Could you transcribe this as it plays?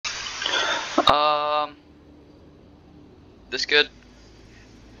This good?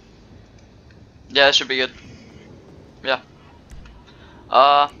 Yeah, it should be good. Yeah.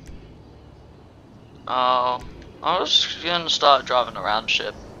 I'm just gonna start driving around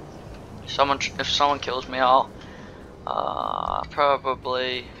ship. If someone kills me, I'll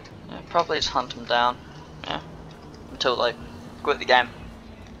probably just hunt them down. Yeah. Until they quit the game.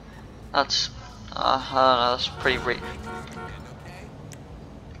 That's I don't know. That's pretty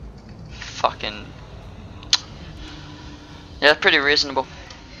fucking. Yeah, pretty reasonable.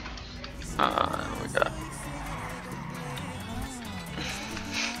 Here we go.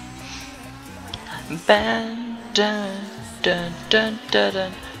 Dun, dun, dun, dun,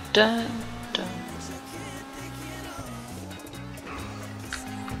 dun, dun, dun.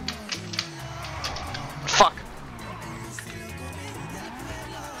 Fuck.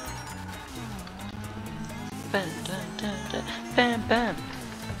 Bam, dun, dun, dun, bam, bam.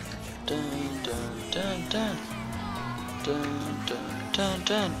 Dun, dun, dun, dun. Dun, dun, dun,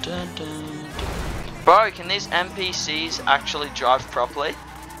 dun, dun, dun. Bro, can these NPCs actually drive properly?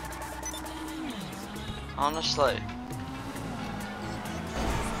 Honestly.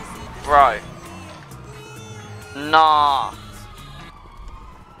 Bro. Nah.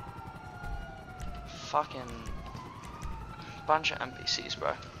 Fucking bunch of NPCs,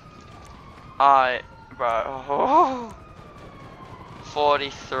 bro. Bro. Oh.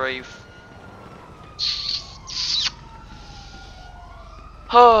 43.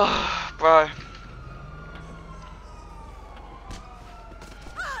 Oh, bro.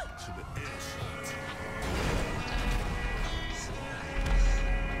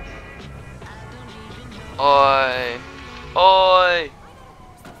 Oi. Oi.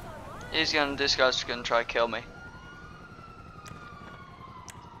 This guy's gonna try to kill me.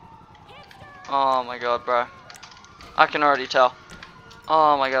 Oh my god, bro. I can already tell.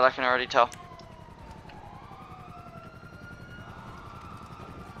 Oh my god, I can already tell.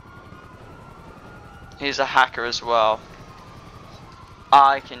 He's a hacker as well.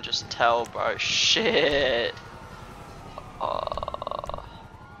 I can just tell, bro. Shit.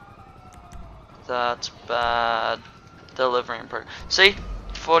 That's bad. Delivering pro. See?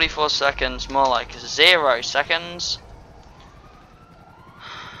 44 seconds, more like 0 seconds.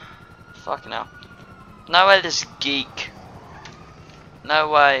 Fucking hell. No way this geek. No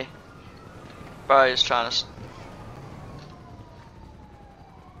way. Bro, he's trying to.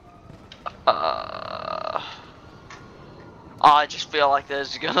 I just feel like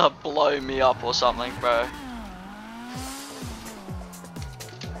there's gonna blow me up or something, bro.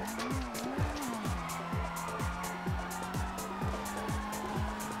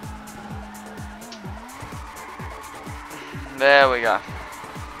 There we go.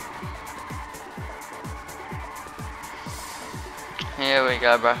 Here we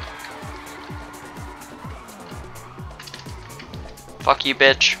go, bro. Fuck you,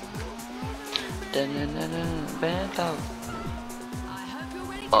 bitch.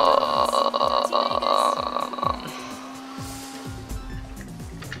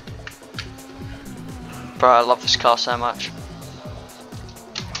 Bro, I love this car so much.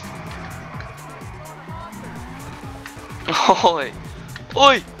 Oi!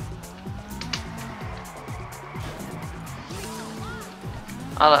 Oi!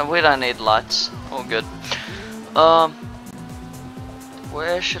 We don't need lights. All good.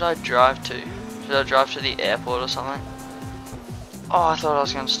 Where should I drive to? Should I drive to the airport or something? Oh, I thought I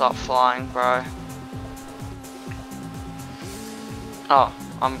was gonna start flying, bro. Oh,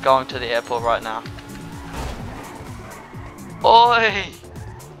 I'm going to the airport right now. Oi!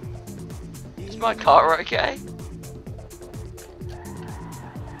 Is my car okay?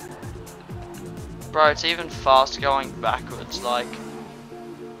 Bro, it's even fast going backwards, like.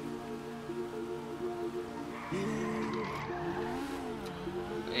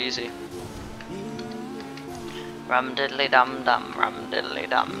 Easy. Rum diddly dum dum, rum diddly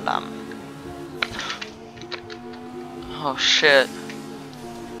dum dum. Oh shit.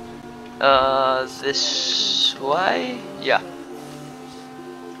 This way? Yeah.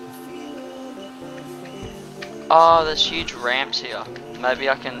 Oh, there's huge ramps here. Maybe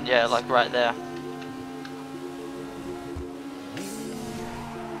I can, yeah, like right there.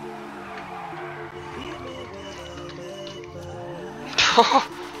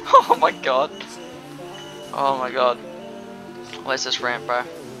 Oh my god. Oh my god. Where's this ramp, bro?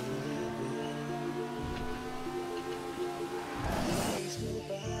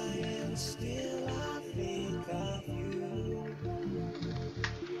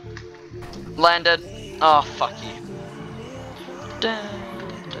 Landed. Oh, fuck you.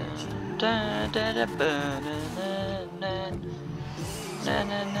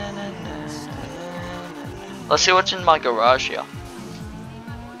 Let's see what's in my garage here.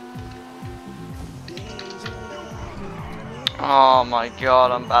 Oh my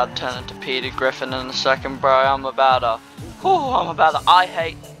god, I'm about to turn into Peter Griffin in a second, bro. I'm about to, I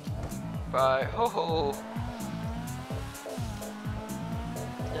hate, bro.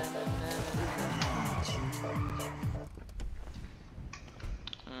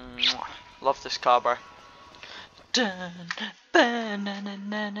 Love this car, bro.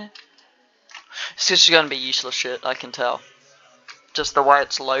 This is gonna be useless shit, I can tell. Just the way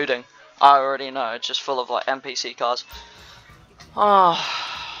it's loading, I already know. It's just full of like NPC cars. Oh,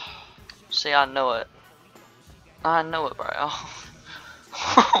 see, I know it. I know it, bro.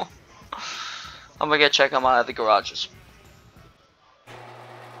 Oh. I'm gonna go check out my other garages.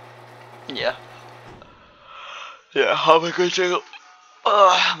 Yeah. Yeah, I'm gonna go check out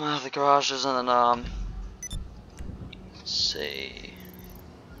my other garages and then let's see.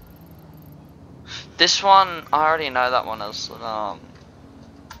 This one, I already know that one is no,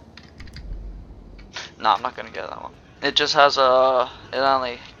 I'm not gonna get that one. It just has it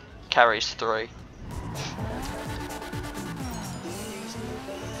only carries 3.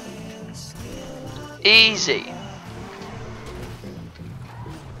 Easy.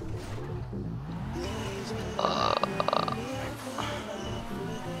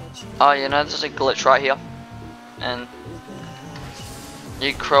 Oh, you know, there's a glitch right here, and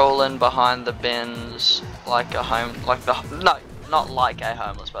you crawl in behind the bins like a not like a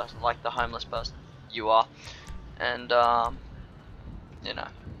homeless person, like the homeless person you are, and you know,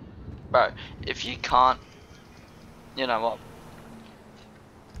 bro, if you can't, you know what?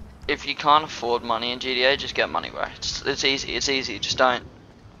 If you can't afford money in GTA, just get money, bro. It's easy. It's easy. Just don't.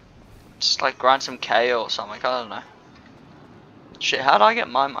 Just like grind some KO or something. I don't know. Shit, how do I get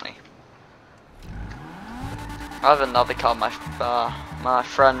my money? I have another car. My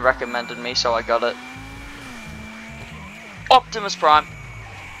friend recommended me, so I got it. Optimus Prime.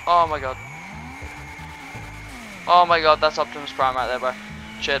 Oh my god. Oh my god, that's Optimus Prime right there, bro.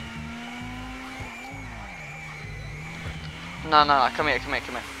 Shit. No, come here.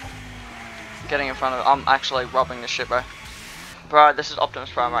 Getting in front of it. I'm actually robbing this shit, bro. Bro, this is Optimus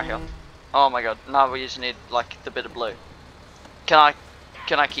Prime right here. Oh my god. Now we just need like the bit of blue. Can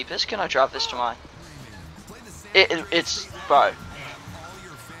I keep this? Can I drive this to mine? It's bro.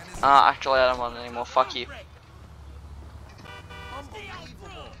 Actually I don't want it anymore. Fuck you.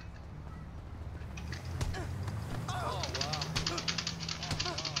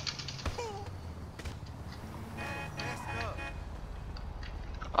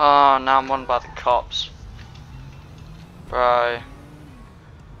 Oh, now I'm wanted by the cops. Bro.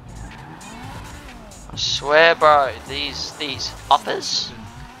 I swear, bro, these uppers.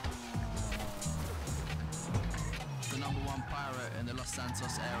 The #1 pirate in the Los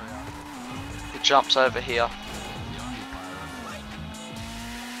Santos area. He jumps over here. The only pirate.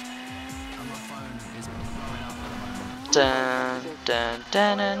 And my phone is blowing up at the moment.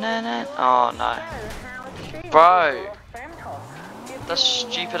 Dun. Oh no. Bro. The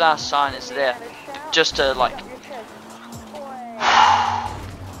stupid ass sign is there. Just to like.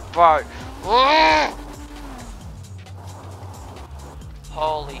 Bro.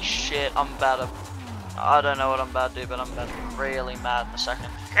 Holy shit, I'm about to. I don't know what I'm about to do, but I'm about to be really mad in a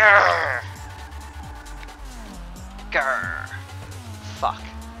second. Grr. Grr. Fuck.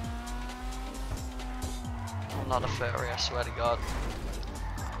 I'm not a furry, I swear to god.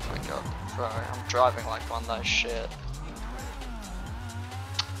 Oh my god, bro, I'm driving like one of those shit.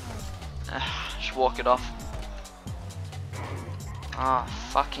 Just walk it off. Ah, oh,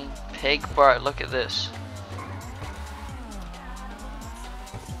 fucking pig, bro, look at this.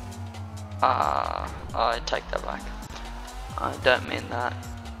 I take that back. I don't mean that.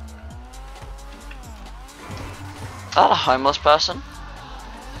 Is that a homeless person?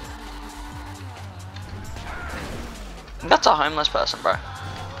 That's a homeless person, bro.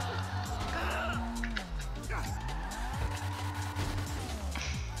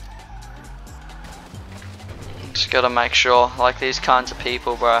 Just gotta make sure, like these kinds of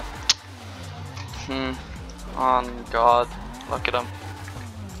people, bro. Oh god, look at them.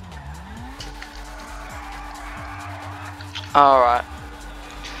 Alright.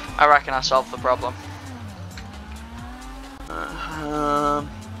 I reckon I solved the problem. I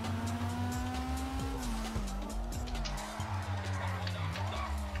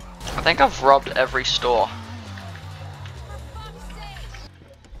think I've robbed every store.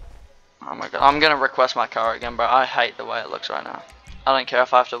 Oh my god, I'm gonna request my car again, bro. I hate the way it looks right now. I don't care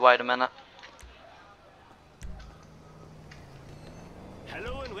if I have to wait a minute.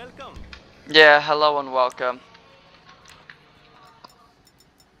 Hello and welcome. Yeah, hello and welcome.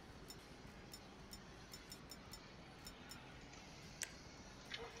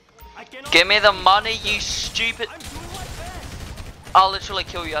 Give me the money, you stupid. I'll literally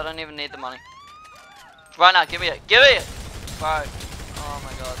kill you. I don't even need the money. Right now, give me it. Give me it. Bro. Oh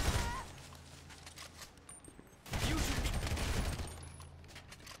my god.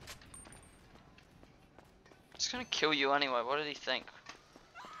 He's gonna kill you anyway. What did he think?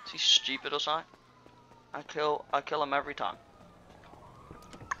 Is he stupid or something? I kill him every time.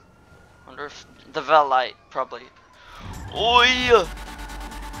 Wonder if the valet probably. Oi!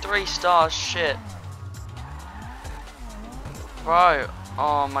 3 stars, shit. Bro,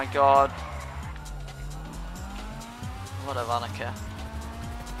 oh my god. Whatever, I don't care.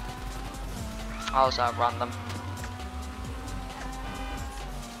 I'll just outrun them.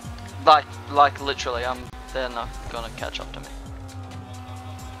 Like literally, they're not gonna catch up to me.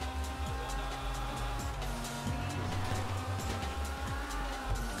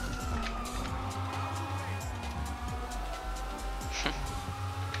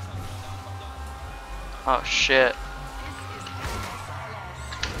 Oh shit.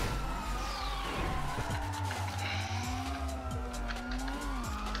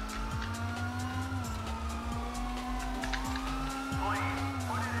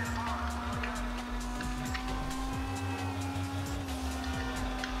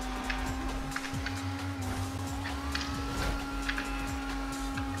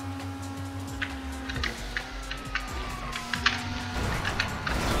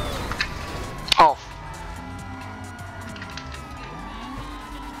 Oh.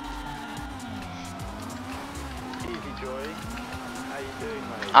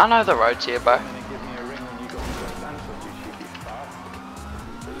 I know the roads here, bro.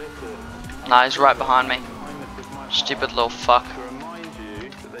 Nah, he's right behind me. Stupid little fuck. To remind you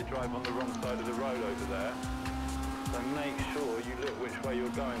that they drive on the wrong side of the road over there. So make sure you look which way you're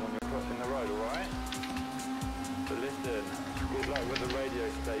going when you're crossing the road, alright? But listen, good luck with the radio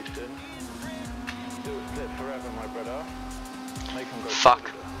station. Still slip forever, my brother. Make them go.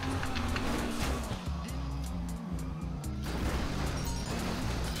 Fuck.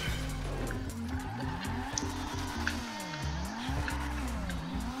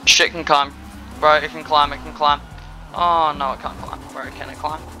 Shit can climb. Bro, it can climb, it can climb. Oh no, it can't climb. Bro, can it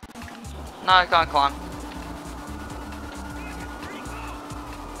climb? No, it can't climb.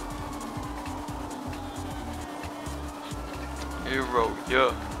 Hero,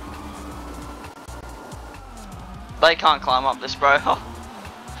 yeah. They can't climb up this, bro. Oh,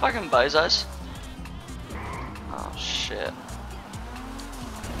 fucking bozos. Oh shit.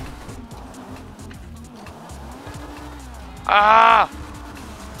 Ah!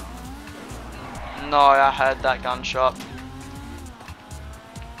 No, I heard that gunshot.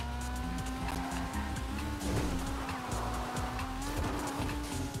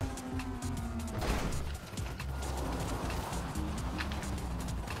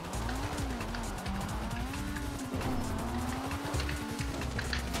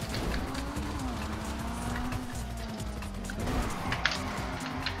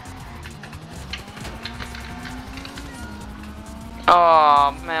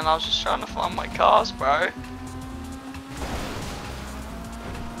 Oh man, I was just trying to find my cars, bro.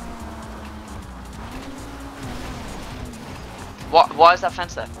 What? Why is that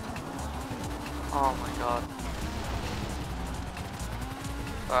fence there? Oh my god.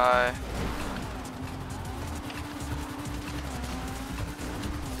 Bro.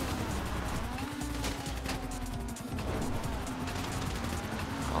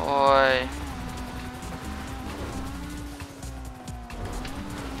 Oi.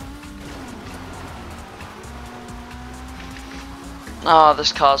 Oh,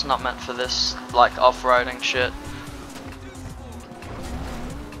 this car's not meant for this, like, off-roading shit.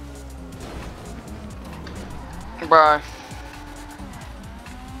 Bro.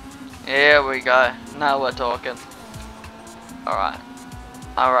 Here we go. Now we're talking. Alright.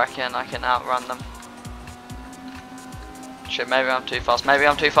 I reckon I can outrun them. Shit, maybe I'm too fast. Maybe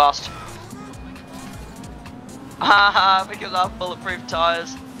I'm too fast. Haha, because I have bulletproof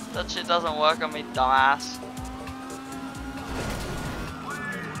tires. That shit doesn't work on me, dumbass.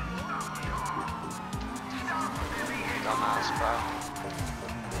 Dumbass, bro.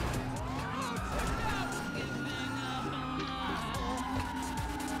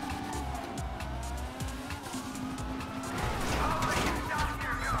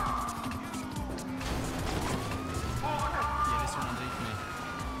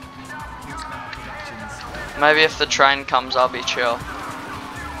 Maybe if the train comes, I'll be chill.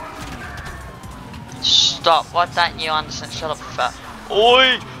 Stop, what don't you understand? Shut up, fat.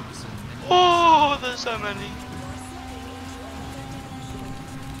 Oi! Oh, there's so many.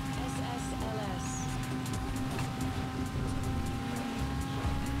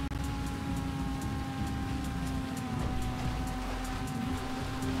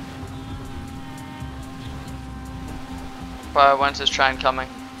 Bro, when's this train coming?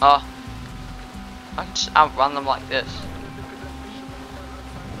 Oh. I can just outrun them like this.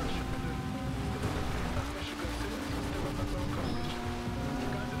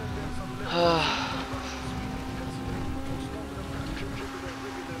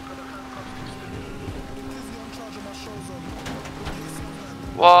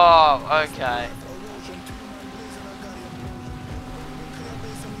 Whoa, okay.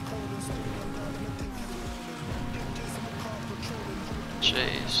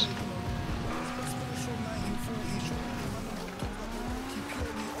 Jeez.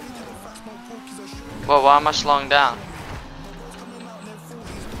 Whoa, why am I slowing down?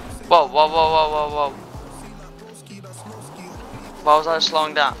 Whoa, whoa, whoa, whoa, whoa, whoa. Why was I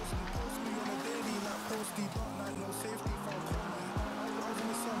slowing down?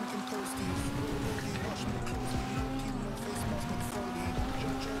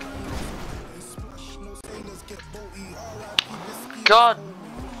 God.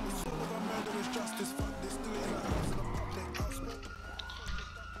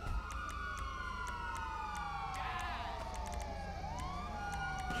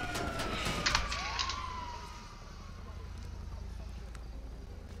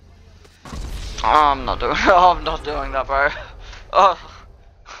 Oh, I'm not doing. Oh, I'm not doing that, bro. Oh.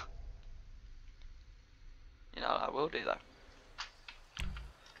 You know what I will do though.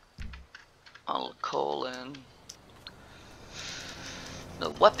 I'll call in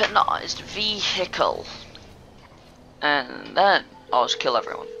the weaponized vehicle, and then I'll just kill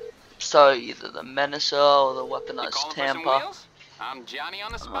everyone. So either the Menacer or the weaponized Tampa. I'm Johnny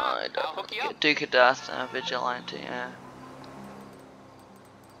on the spot. I I'll hook don't you get up. Duke of Death and Vigilante, yeah.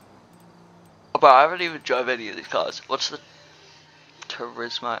 Oh, but I haven't even drove any of these cars. What's the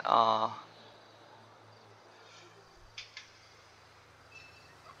Turismo?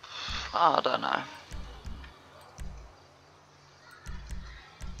 I don't know.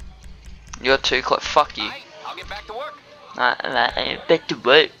 You're too close. Fuck you. Right, I'll get back to work. Back to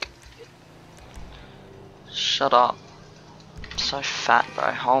work. Shut up. I'm so fat,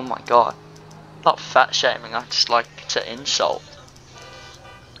 bro. Oh my god. Not fat shaming, I just like to insult.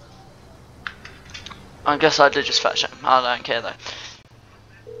 I guess I did just fat shame. I don't care though.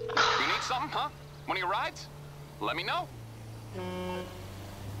 You need something, huh? One of your rides? Let me know.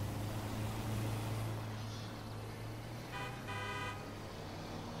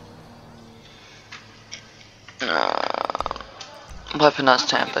 Weaponized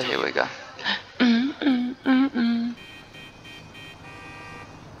Tampa, here we go.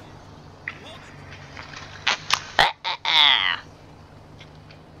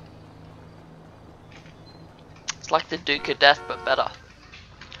 It's like the Duke of Death, but better.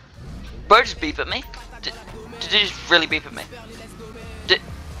 Bro just beep at me? Did he just really beep at me?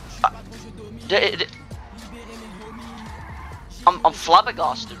 I'm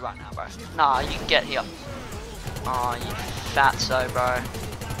flabbergasted right now, bro. Nah, you can get here. Oh, you fatso, bro.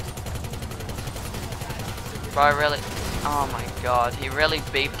 Bro, really? Oh my god, he really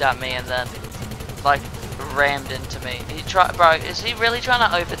beeped at me and then, like, rammed into me. Bro, is he really trying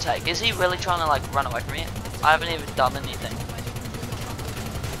to overtake? Is he really trying to, like, run away from me? I haven't even done anything.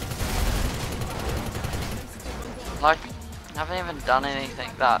 Like, I haven't even done anything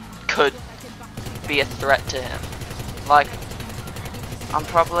that could be a threat to him. Like, I'm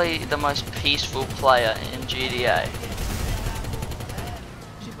probably the most peaceful player in GTA.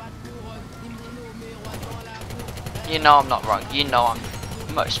 You know I'm not wrong. You know I'm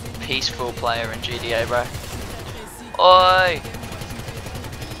the most peaceful player in GTA, bro. Oi!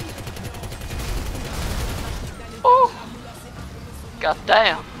 Oh! God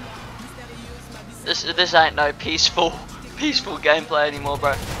damn! This ain't no peaceful gameplay anymore,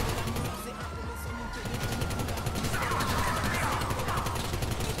 bro.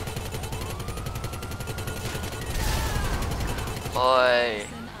 Oi!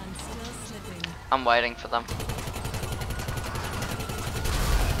 I'm waiting for them.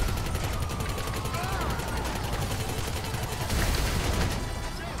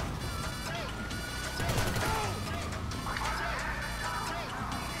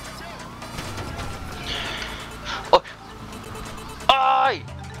 Oh! Oi!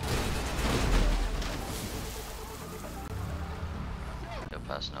 Your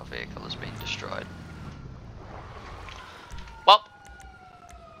personal vehicle has been destroyed. Well,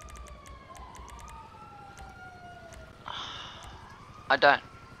 I don't.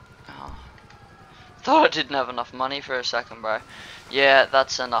 Oh. Thought I didn't have enough money for a second, bro. Yeah,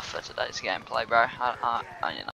 that's enough for today's gameplay, bro. You know.